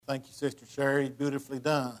Thank you, Sister Sherry. Beautifully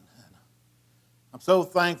done. I'm so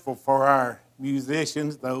thankful for our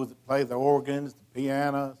musicians, those that play the organs, the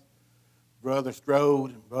pianos, Brother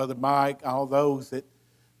Strode and Brother Mike, all those that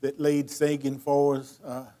lead singing for us.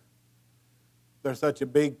 They're such a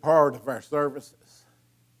big part of our services,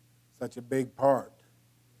 such a big part.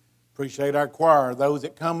 Appreciate our choir, those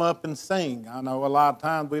that come up and sing. I know a lot of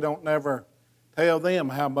times we don't never tell them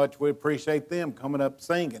how much we appreciate them coming up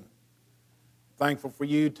singing. Thankful for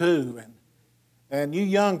you too. And you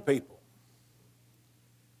young people.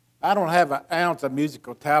 I don't have an ounce of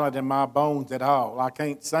musical talent in my bones at all. I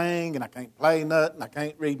can't sing and I can't play nothing. I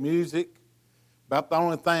can't read music. About the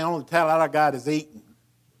only talent I got is eating.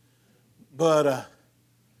 But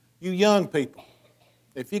you young people,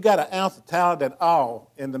 if you got an ounce of talent at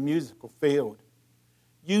all in the musical field,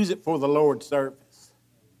 use it for the Lord's service.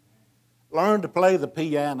 Learn to play the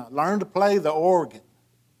piano. Learn to play the organ.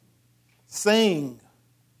 Sing.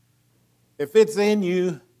 If it's in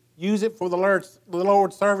you, use it for the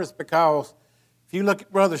Lord's service, because if you look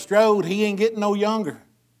at Brother Strode, he ain't getting no younger.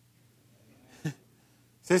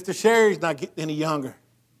 Sister Sherry's not getting any younger.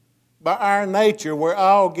 By our nature, we're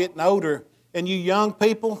all getting older. And you young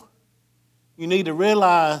people, you need to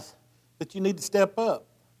realize that you need to step up.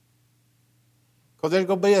 Because there's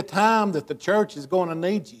going to be a time that the church is going to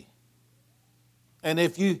need you. And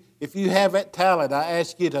if you have that talent, I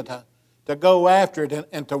ask you to go after it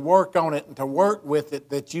and to work on it and to work with it,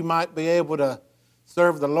 that you might be able to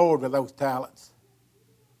serve the Lord with those talents.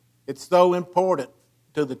 It's so important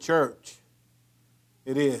to the church.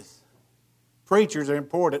 It is. Preachers are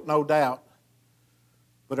important, no doubt.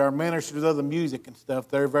 But our ministers of the music and stuff,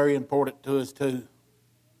 they're very important to us too.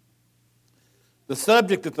 The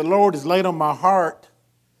subject that the Lord has laid on my heart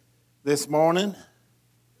this morning,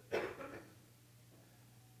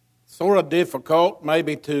 sort of difficult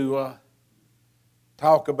maybe to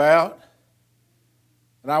talk about.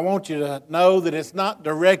 And I want you to know that it's not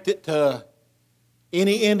directed to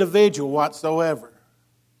any individual whatsoever.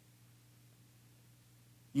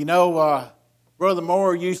 You know, Brother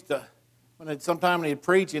Moore used to, sometime he'd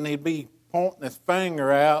preach and he'd be pointing his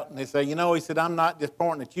finger out, and he'd say, he said, I'm not just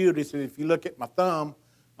pointing at you. He said, if you look at my thumb,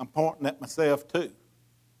 I'm pointing at myself too.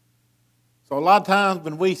 So a lot of times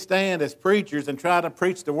when we stand as preachers and try to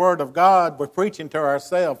preach the Word of God, we're preaching to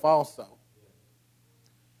ourselves also.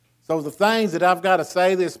 So the things that I've got to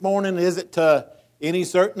say this morning isn't to any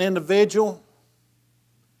certain individual,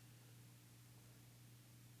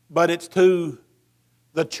 but it's to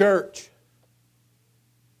the church.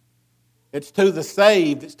 It's to the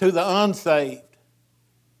saved. It's to the unsaved.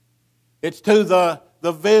 It's to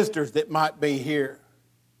the visitors that might be here.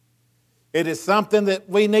 It is something that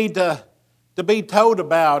we need to be told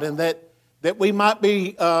about, and that we might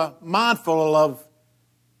be mindful of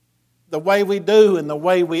the way we do and the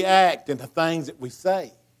way we act and the things that we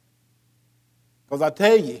say. Because I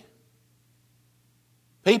tell you,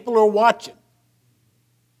 people are watching.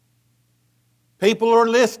 People are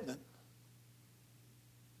listening.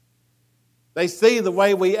 They see the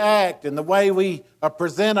way we act and the way we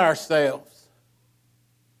present ourselves.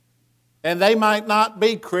 And they might not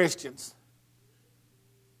be Christians.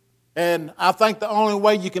 And I think the only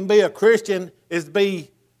way you can be a Christian is to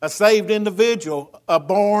be a saved individual, a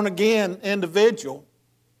born-again individual.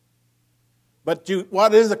 But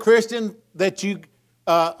what is a Christian? That you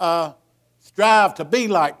strive to be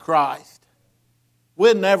like Christ.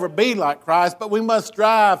 We'll never be like Christ, but we must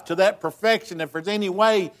strive to that perfection if there's any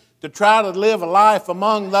way to try to live a life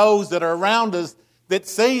among those that are around us that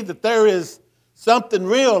see that there is something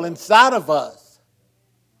real inside of us,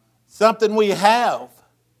 something we have.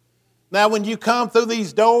 Now, when you come through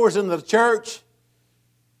these doors in the church,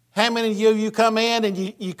 how many of you come in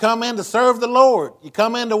and you come in to serve the Lord? You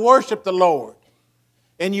come in to worship the Lord.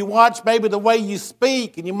 And you watch maybe the way you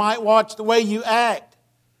speak, and you might watch the way you act.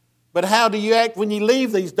 But how do you act when you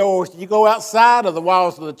leave these doors? You go outside of the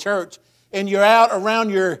walls of the church, and you're out around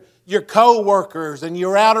your co-workers, and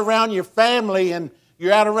you're out around your family, and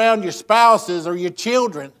you're out around your spouses or your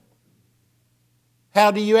children.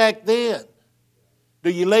 How do you act then? Do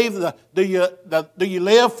you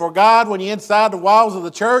live for God when you're inside the walls of the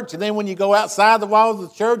church, and then when you go outside the walls of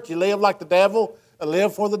the church, you live like the devil, or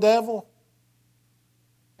live for the devil?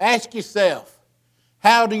 Ask yourself,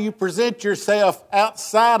 how do you present yourself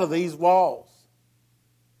outside of these walls?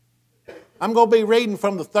 I'm going to be reading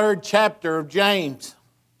from the 3rd chapter of James,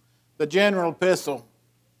 the general epistle,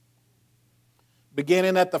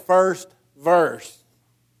 beginning at the 1st verse.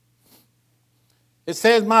 It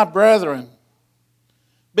says, My brethren,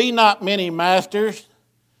 be not many masters,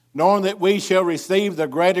 knowing that we shall receive the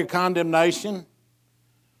greater condemnation.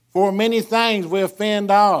 For many things we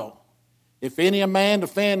offend all. If any man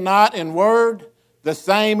offend not in word, the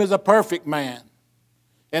same is a perfect man,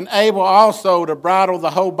 and able also to bridle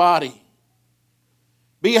the whole body.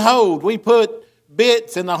 Behold, we put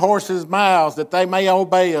bits in the horses' mouths that they may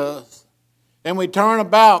obey us, and we turn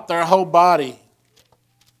about their whole body.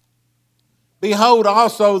 Behold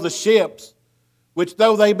also the ships, which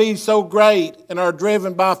though they be so great and are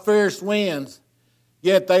driven by fierce winds,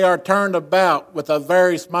 yet they are turned about with a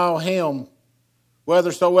very small helm,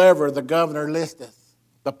 whithersoever the governor listeth,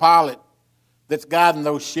 the pilot that's guiding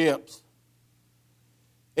those ships.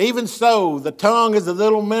 Even so, the tongue is a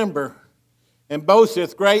little member, and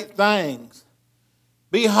boasteth great things.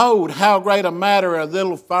 Behold, how great a matter a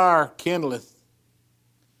little fire kindleth.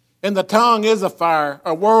 And the tongue is a fire,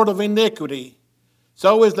 a world of iniquity.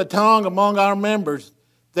 So is the tongue among our members,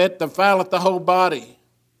 that defileth the whole body,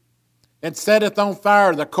 and setteth on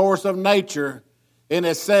fire the course of nature, and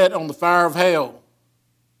is set on the fire of hell.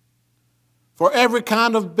 For every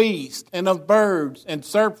kind of beast, and of birds, and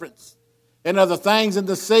serpents, and of the things in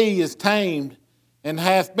the sea is tamed, and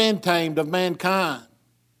hath been tamed of mankind.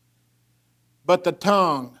 But the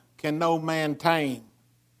tongue can no man tame.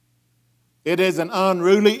 It is an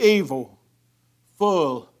unruly evil,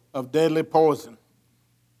 full of deadly poison.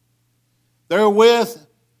 Therewith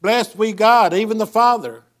bless we God, even the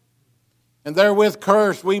Father, and therewith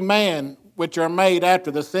curse we man, which are made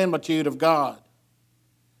after the similitude of God.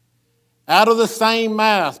 Out of the same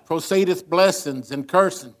mouth proceedeth blessings and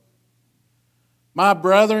cursing. My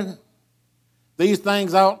brethren, these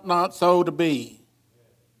things ought not so to be.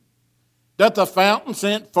 Doth the fountain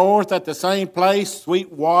send forth at the same place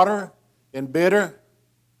sweet water and bitter?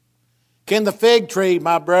 Can the fig tree,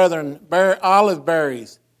 my brethren, bear olive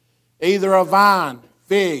berries, either a vine,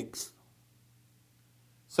 figs?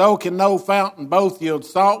 So can no fountain both yield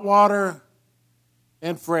salt water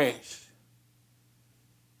and fresh.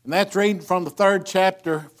 And that's reading from the 3rd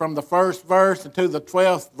chapter, from the 1st verse to the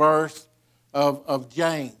 12th verse of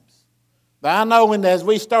James. Now I know as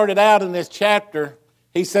we started out in this chapter,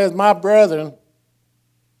 he says, my brethren,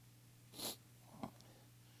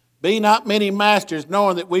 be not many masters,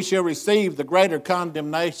 knowing that we shall receive the greater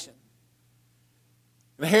condemnation.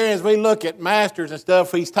 And here as we look at masters and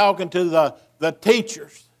stuff, he's talking to the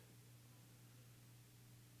teachers.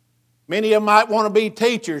 Many of them might want to be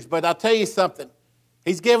teachers, but I'll tell you something.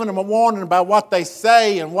 He's giving them a warning about what they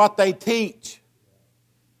say and what they teach.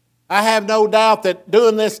 I have no doubt that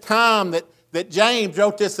during this time that James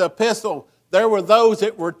wrote this epistle, there were those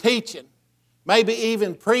that were teaching, maybe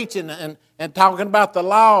even preaching and talking about the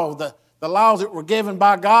law, the laws that were given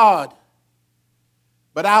by God.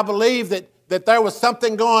 But I believe that there was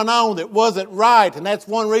something going on that wasn't right, and that's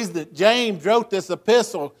one reason that James wrote this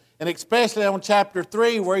epistle, and especially on chapter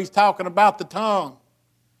 3 where he's talking about the tongue.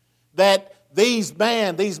 That these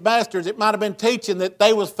masters, it might have been teaching that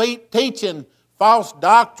they was teaching false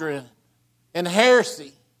doctrine and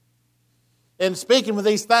heresy. And speaking with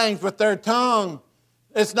these things with their tongue,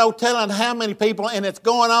 it's no telling how many people, and it's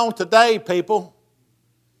going on today, people.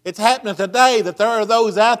 It's happening today that there are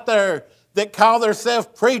those out there that call themselves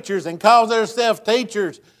preachers and call themselves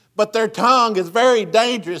teachers, but their tongue is very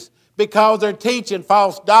dangerous because they're teaching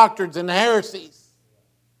false doctrines and heresies.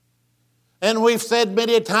 And we've said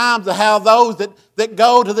many a times how those that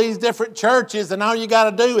go to these different churches and all you got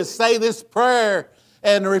to do is say this prayer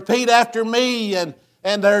and repeat after me and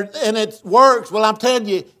it works. Well, I'm telling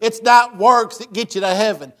you, it's not works that get you to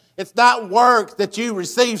heaven. It's not works that you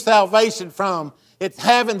receive salvation from. It's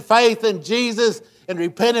having faith in Jesus and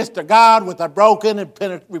repentance to God with a broken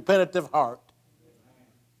and repentative heart.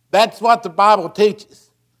 That's what the Bible teaches.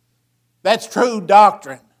 That's true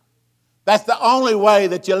doctrine. That's the only way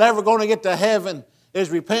that you're ever going to get to heaven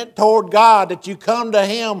is repent toward God, that you come to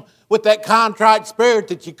Him with that contrite spirit,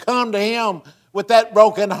 that you come to Him with that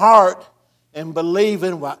broken heart and believe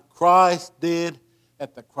in what Christ did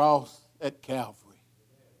at the cross at Calvary.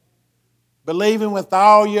 Believing with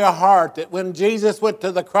all your heart that when Jesus went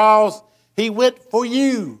to the cross, He went for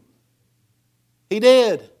you. He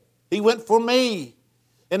did. He went for me.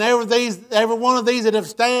 And every one of these that have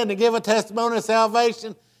stand and give a testimony of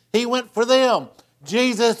salvation, He went for them.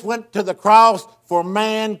 Jesus went to the cross for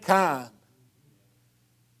mankind.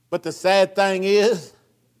 But the sad thing is,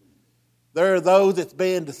 there are those that's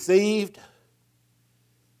being deceived.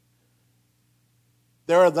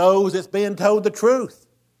 There are those that's being told the truth.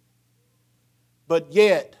 But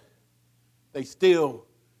yet, they still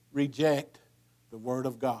reject the Word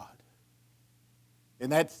of God.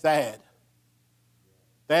 And that's sad.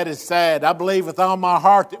 That is sad. I believe with all my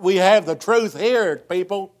heart that we have the truth here,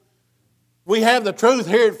 people. We have the truth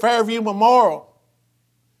here at Fairview Memorial.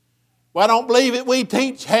 Well, I don't believe that we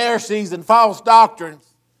teach heresies and false doctrines.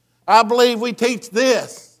 I believe we teach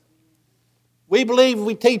this. We believe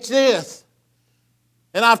we teach this.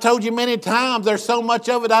 And I've told you many times, there's so much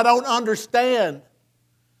of it I don't understand.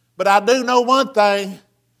 But I do know one thing.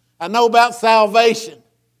 I know about salvation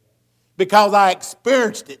because I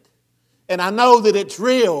experienced it. And I know that it's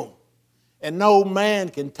real. And no man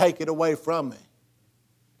can take it away from me.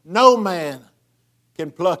 No man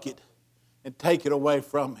can pluck it and take it away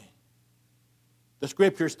from me. The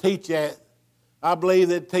Scriptures teach that. I believe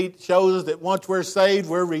that it shows us that once we're saved,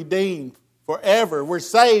 we're redeemed forever. We're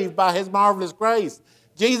saved by His marvelous grace.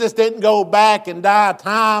 Jesus didn't go back and die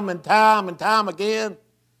time and time and time again.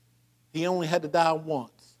 He only had to die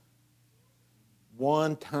once.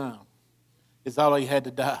 One time is all He had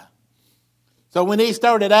to die. So when He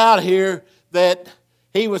started out here, that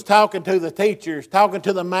He was talking to the teachers, talking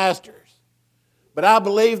to the masters. But I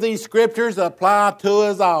believe these Scriptures apply to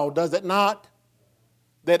us all, does it not?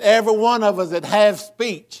 That every one of us that have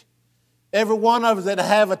speech, every one of us that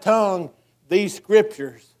have a tongue, these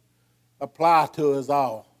Scriptures apply to us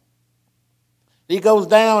all. He goes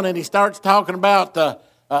down and he starts talking about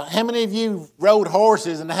how many of you rode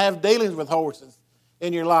horses and have dealings with horses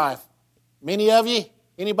in your life? Many of you?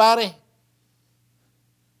 Anybody?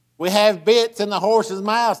 We have bits in the horse's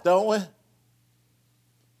mouth, don't we?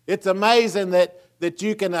 It's amazing that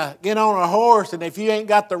you can get on a horse, and if you ain't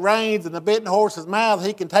got the reins and the bit in the horse's mouth,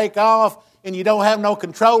 he can take off and you don't have no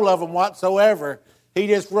control of him whatsoever. He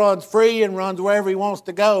just runs free and runs wherever he wants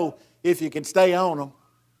to go if you can stay on him.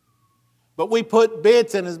 But we put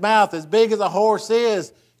bits in his mouth. As big as a horse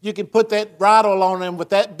is, you can put that bridle on him with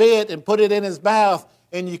that bit and put it in his mouth,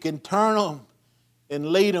 and you can turn him and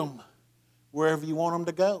lead him wherever you want him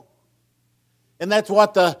to go. And that's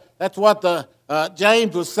what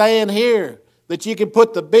James was saying here, that you can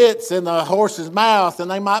put the bits in the horse's mouth and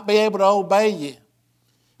they might be able to obey you.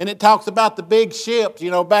 And it talks about the big ships. You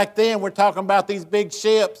know, back then we're talking about these big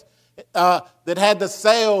ships that had the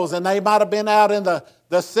sails, and they might have been out in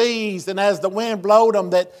the seas, and as the wind blowed them,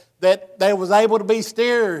 that they was able to be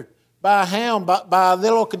steered by a helm, by a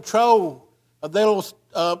little control, a little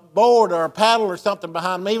board or a paddle or something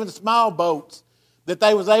behind them, even the small boats, that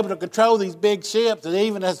they was able to control these big ships, and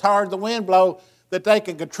even as hard as the wind blow, that they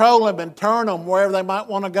can control them and turn them wherever they might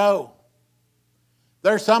want to go.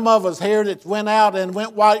 There's some of us here that went out and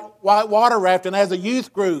went white water rafting as a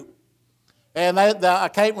youth group. And I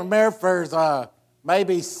can't remember if there's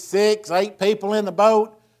maybe 6, 8 people in the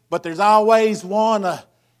boat, but there's always one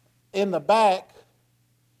in the back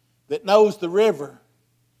that knows the river,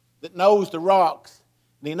 that knows the rocks,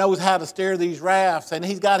 and he knows how to steer these rafts, and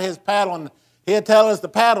he's got his paddle, and he'll tell us to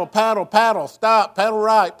paddle, paddle, paddle, stop, paddle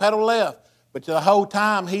right, paddle left. But the whole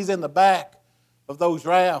time he's in the back of those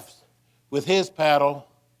rafts with his paddle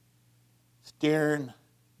steering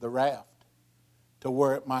the raft to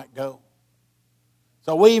where it might go.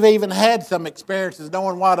 So we've even had some experiences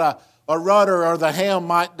knowing what a rudder or the helm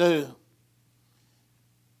might do.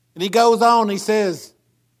 And he goes on, he says,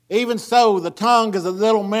 even so, the tongue is a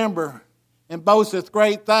little member and boasteth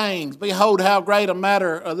great things. Behold, how great a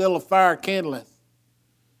matter a little fire kindleth.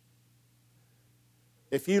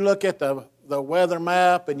 If you look at the weather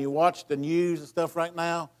map and you watch the news and stuff right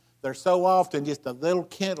now, there's so often just a little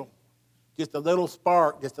kindle, just a little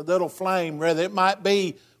spark, just a little flame, whether it might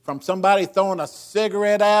be from somebody throwing a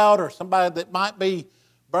cigarette out or somebody that might be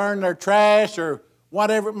burning their trash or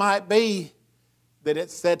whatever it might be, that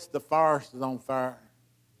it sets the forest on fire.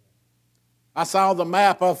 I saw the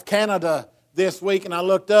map of Canada this week and I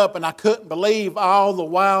looked up and I couldn't believe all the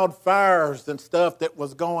wildfires and stuff that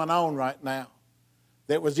was going on right now,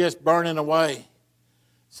 that was just burning away.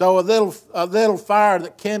 So a little fire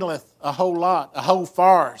that kindleth a whole lot, a whole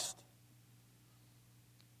forest.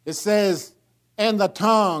 It says, and the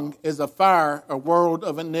tongue is a fire, a world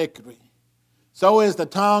of iniquity. So is the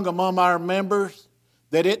tongue among our members,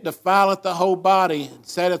 that it defileth the whole body, and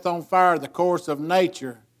setteth on fire the course of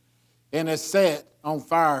nature, and is set on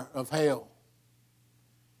fire of hell.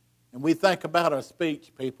 And we think about our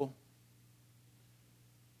speech, people.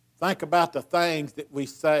 Think about the things that we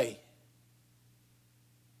say.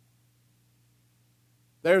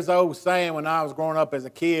 There's an old saying when I was growing up as a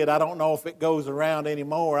kid, I don't know if it goes around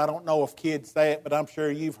anymore. I don't know if kids say it, but I'm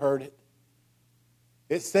sure you've heard it.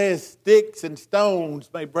 It says, sticks and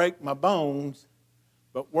stones may break my bones,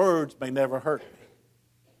 but words may never hurt me.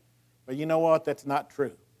 But you know what? That's not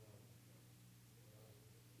true.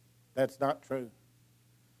 That's not true.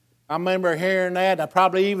 I remember hearing that, and I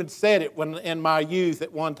probably even said it in my youth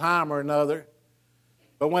at one time or another.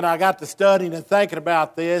 But when I got to studying and thinking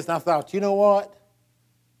about this, I thought, you know what?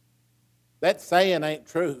 That saying ain't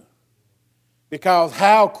true. Because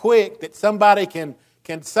how quick that somebody can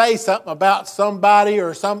say something about somebody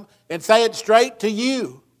and say it straight to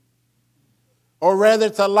you. Or whether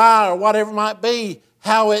it's a lie or whatever it might be,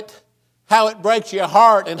 how it breaks your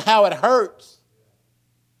heart and how it hurts.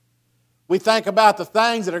 We think about the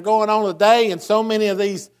things that are going on today, and so many of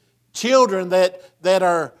these children that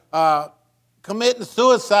are committing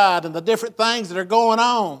suicide and the different things that are going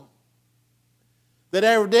on. That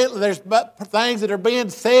evidently there's things that are being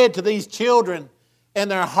said to these children, and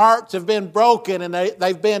their hearts have been broken and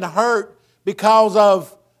they've been hurt because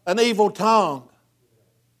of an evil tongue.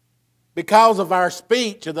 Because of our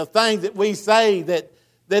speech or the things that we say that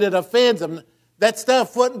it offends them. That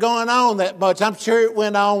stuff wasn't going on that much. I'm sure it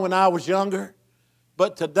went on when I was younger.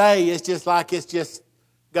 But today it's just like it's just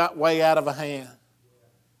got way out of hand.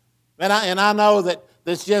 And I know that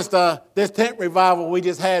this tent revival we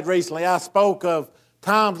just had recently, I spoke of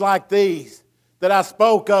times like these. That I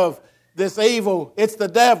spoke of this evil. It's the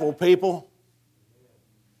devil, people.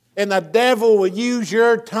 And the devil will use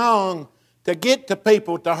your tongue to get to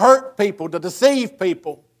people, to hurt people, to deceive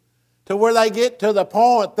people. To where they get to the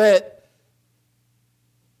point that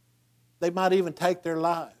they might even take their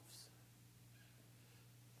lives.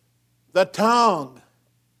 The tongue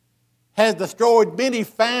has destroyed many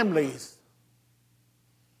families.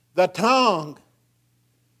 The tongue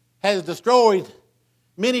has destroyed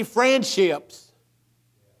many friendships.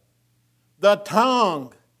 The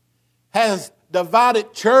tongue has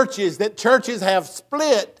divided churches, that churches have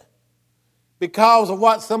split because of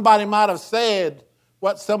what somebody might have said,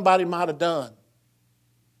 what somebody might have done.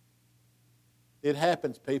 It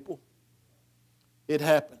happens, people. It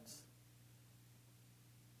happens.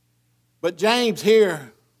 But James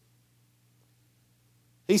here,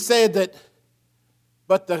 he said that,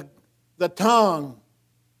 but the tongue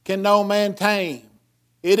can no man tame.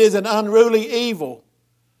 It is an unruly evil,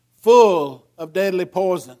 full of deadly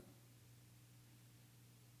poison.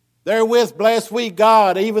 Therewith bless we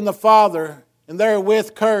God, even the Father, and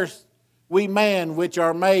therewith curse we man which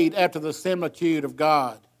are made after the similitude of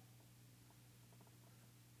God.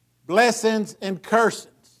 Blessings and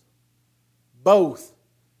cursings both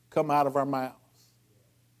come out of our mouths.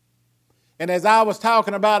 And as I was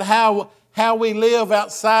talking about how we live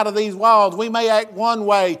outside of these walls, we may act one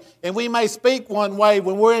way and we may speak one way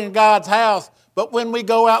when we're in God's house, but when we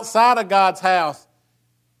go outside of God's house,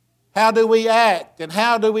 how do we act and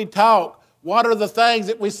how do we talk? What are the things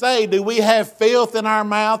that we say? Do we have filth in our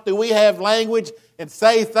mouth? Do we have language and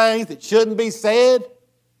say things that shouldn't be said?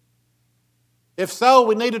 If so,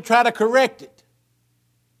 we need to try to correct it.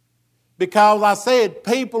 Because I said,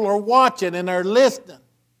 people are watching and they're listening.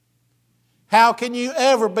 How can you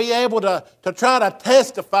ever be able to try to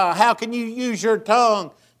testify? How can you use your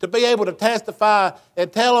tongue to be able to testify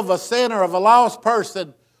and tell of a sinner, of a lost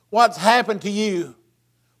person, what's happened to you?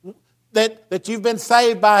 That you've been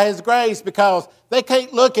saved by His grace, because they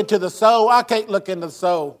can't look into the soul. I can't look into the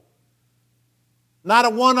soul. Not a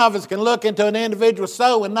one of us can look into an individual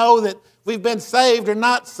soul and know that we've been saved or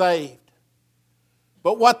not saved.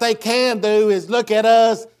 But what they can do is look at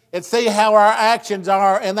us and see how our actions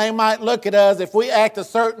are, and they might look at us if we act a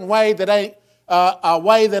certain way that ain't a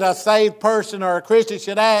way that a saved person or a Christian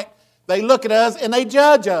should act. They look at us and they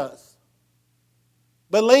judge us.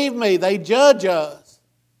 Believe me, they judge us.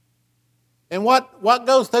 And what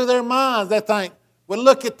goes through their minds? They think, well,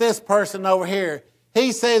 look at this person over here.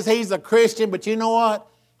 He says he's a Christian, but you know what?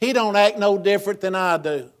 He don't act no different than I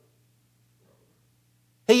do.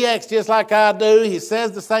 He acts just like I do. He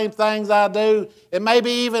says the same things I do. And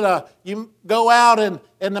maybe even you go out and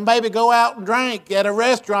maybe go out and drink at a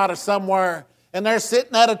restaurant or somewhere, and they're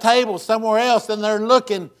sitting at a table somewhere else, and they're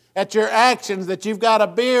looking at your actions, that you've got a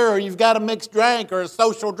beer or you've got a mixed drink or a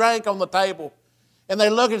social drink on the table. And they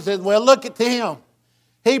look and say, well, look at him.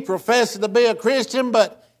 He professes to be a Christian,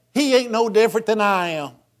 but he ain't no different than I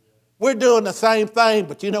am. We're doing the same thing,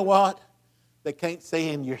 but you know what? They can't see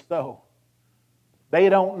in your soul. They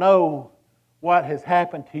don't know what has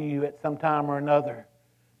happened to you at some time or another,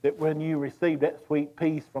 that when you receive that sweet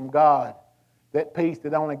peace from God, that peace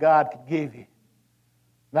that only God could give you.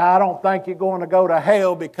 Now, I don't think you're going to go to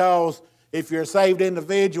hell because if you're a saved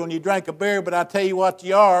individual and you drink a beer, but I tell you what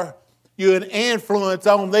you are, you're an influence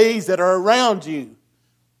on these that are around you.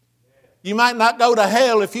 You might not go to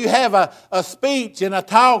hell if you have a speech and a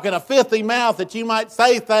talk and a filthy mouth that you might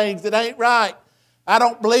say things that ain't right. I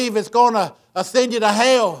don't believe it's going to send you to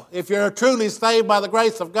hell if you're truly saved by the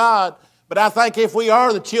grace of God. But I think if we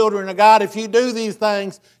are the children of God, if you do these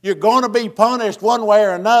things, you're going to be punished one way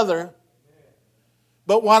or another.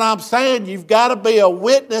 But what I'm saying, you've got to be a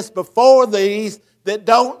witness before these that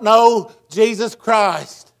don't know Jesus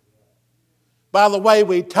Christ. by the way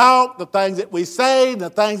we talk, the things that we say, the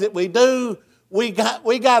things that we do. We got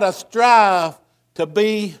to strive to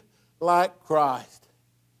be like Christ.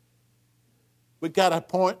 We got to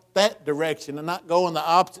point that direction and not go in the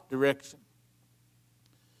opposite direction.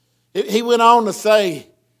 He went on to say,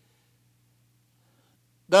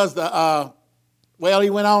 he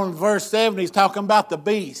went on in verse 7, he's talking about the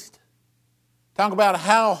beast. Talking about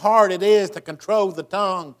how hard it is to control the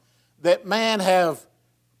tongue. That man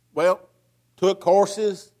took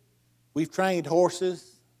horses. We've trained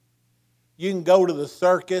horses. You can go to the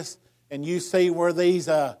circus and you see where these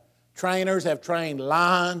trainers have trained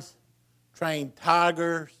lions, trained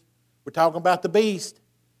tigers. We're talking about the beast.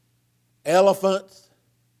 Elephants.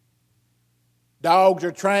 Dogs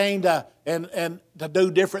are trained and to do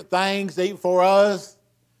different things for us.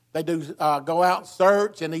 They do go out and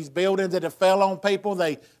search, and these buildings that have fell on people,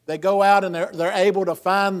 they go out and they're able to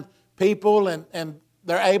find people, and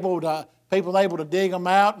people able to dig them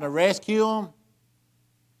out and to rescue them.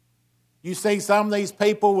 You see some of these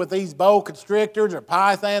people with these boa constrictors or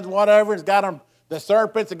pythons, whatever, it's got them, the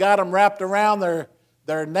serpents have got them wrapped around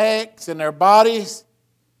their necks and their bodies.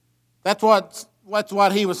 That's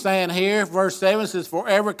what he was saying here. Verse 7 says, "For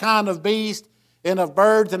every kind of beast, and of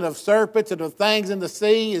birds, and of serpents, and of things in the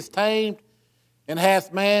sea is tamed, and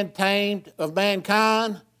hath man tamed of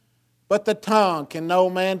mankind. But the tongue can no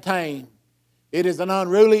man tame. It is an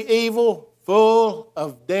unruly evil, full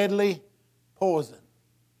of deadly poison."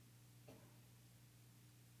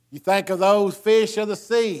 You think of those fish of the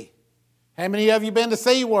sea. How many of you been to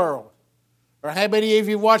SeaWorld? Or how many of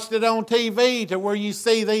you watched it on TV to where you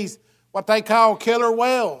see these, what they call killer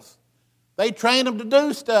whales? They train them to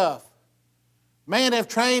do stuff. Man have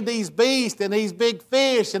trained these beasts and these big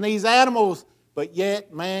fish and these animals, but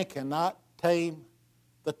yet man cannot tame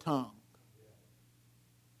the tongue.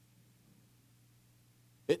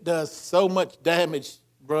 It does so much damage,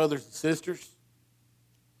 brothers and sisters.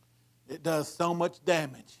 It does so much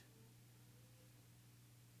damage.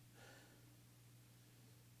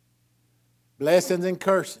 Blessings and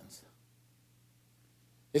cursings.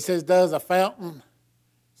 It says, "Does a fountain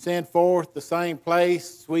send forth the same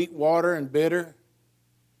place, sweet water and bitter?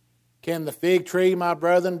 Can the fig tree, my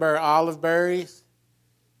brethren, bear olive berries,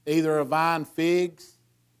 either a vine figs?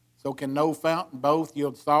 So can no fountain both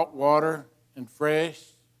yield salt water and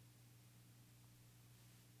fresh?"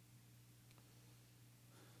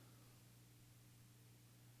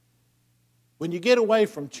 When you get away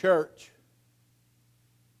from church,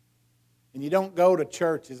 and you don't go to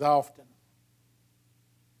church as often,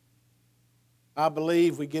 I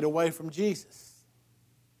believe we get away from Jesus.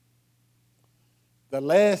 The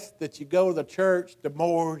less that you go to the church, the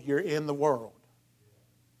more you're in the world.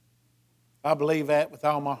 I believe that with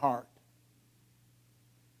all my heart.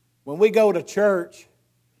 When we go to church,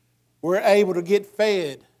 we're able to get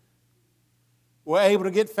fed. We're able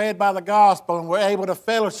to get fed by the gospel, and we're able to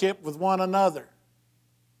fellowship with one another.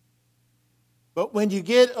 But when you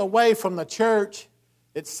get away from the church,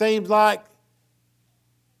 it seems like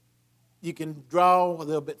you can draw a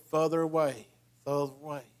little bit further away.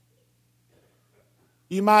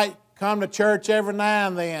 You might come to church every now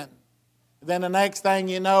and then. Then the next thing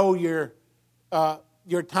you know, your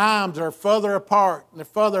times are further apart. And they're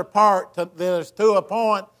further apart to a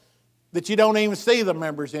point that you don't even see the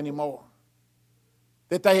members anymore.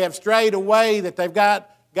 That they have strayed away, that they've got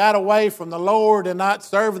away from the Lord and not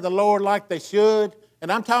serving the Lord like they should.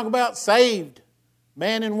 And I'm talking about saved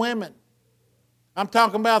men and women. I'm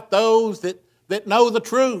talking about those that know the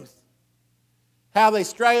truth. How they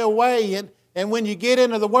stray away. And when you get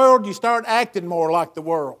into the world, you start acting more like the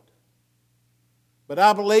world. But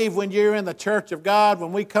I believe when you're in the church of God,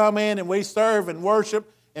 when we come in and we serve and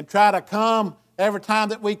worship and try to come every time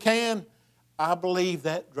that we can, I believe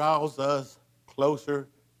that draws us closer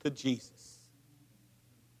to Jesus.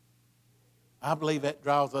 I believe that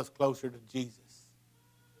draws us closer to Jesus.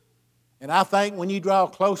 And I think when you draw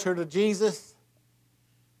closer to Jesus,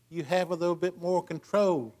 you have a little bit more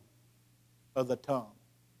control of the tongue.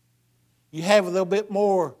 You have a little bit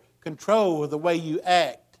more control of the way you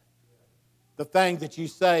act, the things that you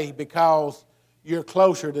say, because you're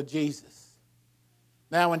closer to Jesus.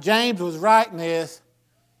 Now, when James was writing this,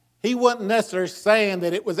 he wasn't necessarily saying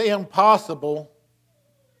that it was impossible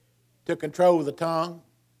to control the tongue.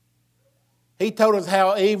 He told us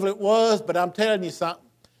how evil it was, but I'm telling you something.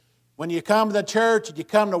 When you come to the church and you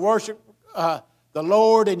come to worship the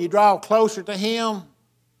Lord and you draw closer to Him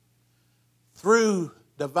through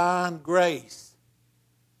divine grace,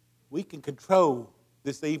 we can control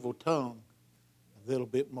this evil tongue a little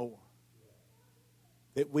bit more.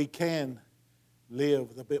 That we can live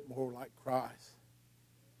a bit more like Christ.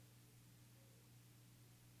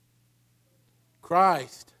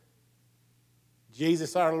 Christ,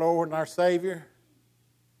 Jesus our Lord and our Savior,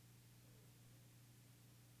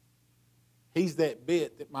 He's that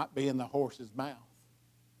bit that might be in the horse's mouth.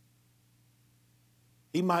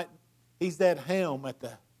 He's that helm at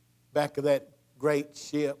the back of that great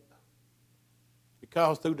ship.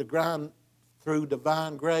 Because through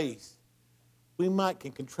divine grace, we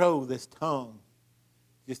can control this tongue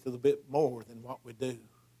just a little bit more than what we do.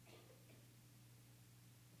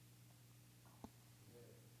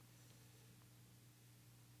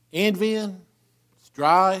 Envying,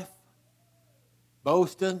 strife,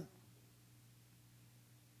 boasting.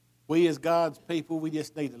 We as God's people, we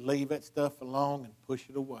just need to leave that stuff alone and push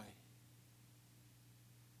it away.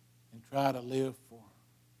 And try to live for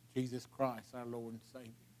Jesus Christ, our Lord and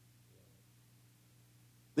Savior.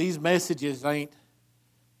 These messages ain't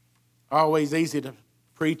always easy to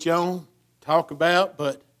preach on, talk about,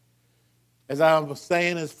 but as I was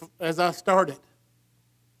saying as I started,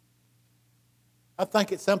 I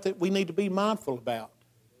think it's something we need to be mindful about.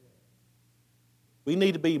 We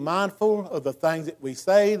need to be mindful of the things that we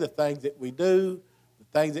say, the things that we do,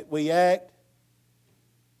 the things that we act,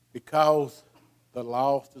 because the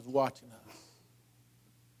lost is watching us.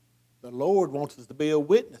 The Lord wants us to be a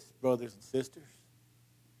witness, brothers and sisters,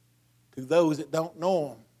 to those that don't know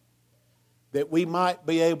Him, that we might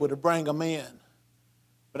be able to bring them in.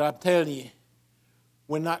 But I'm telling you,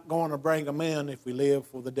 we're not going to bring them in if we live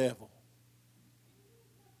for the devil.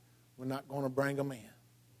 We're not going to bring them in.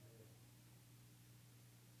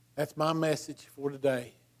 That's my message for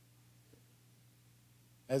today.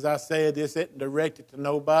 As I said, this isn't directed to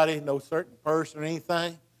nobody, no certain person or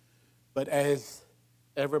anything, but as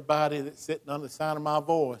everybody that's sitting on the sound of my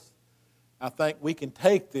voice, I think we can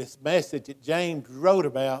take this message that James wrote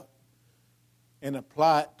about and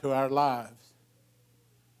apply it to our lives.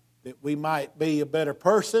 That we might be a better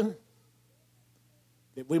person,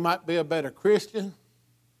 that we might be a better Christian,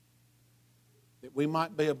 that we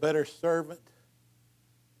might be a better servant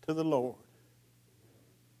to the Lord.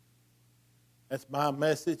 That's my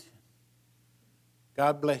message.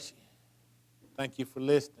 God bless you. Thank you for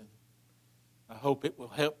listening. I hope it will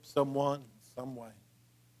help someone in some way.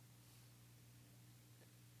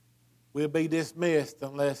 We'll be dismissed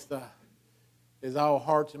unless is all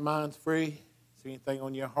hearts and minds free. Is there anything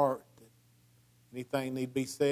on your heart, anything need to be said?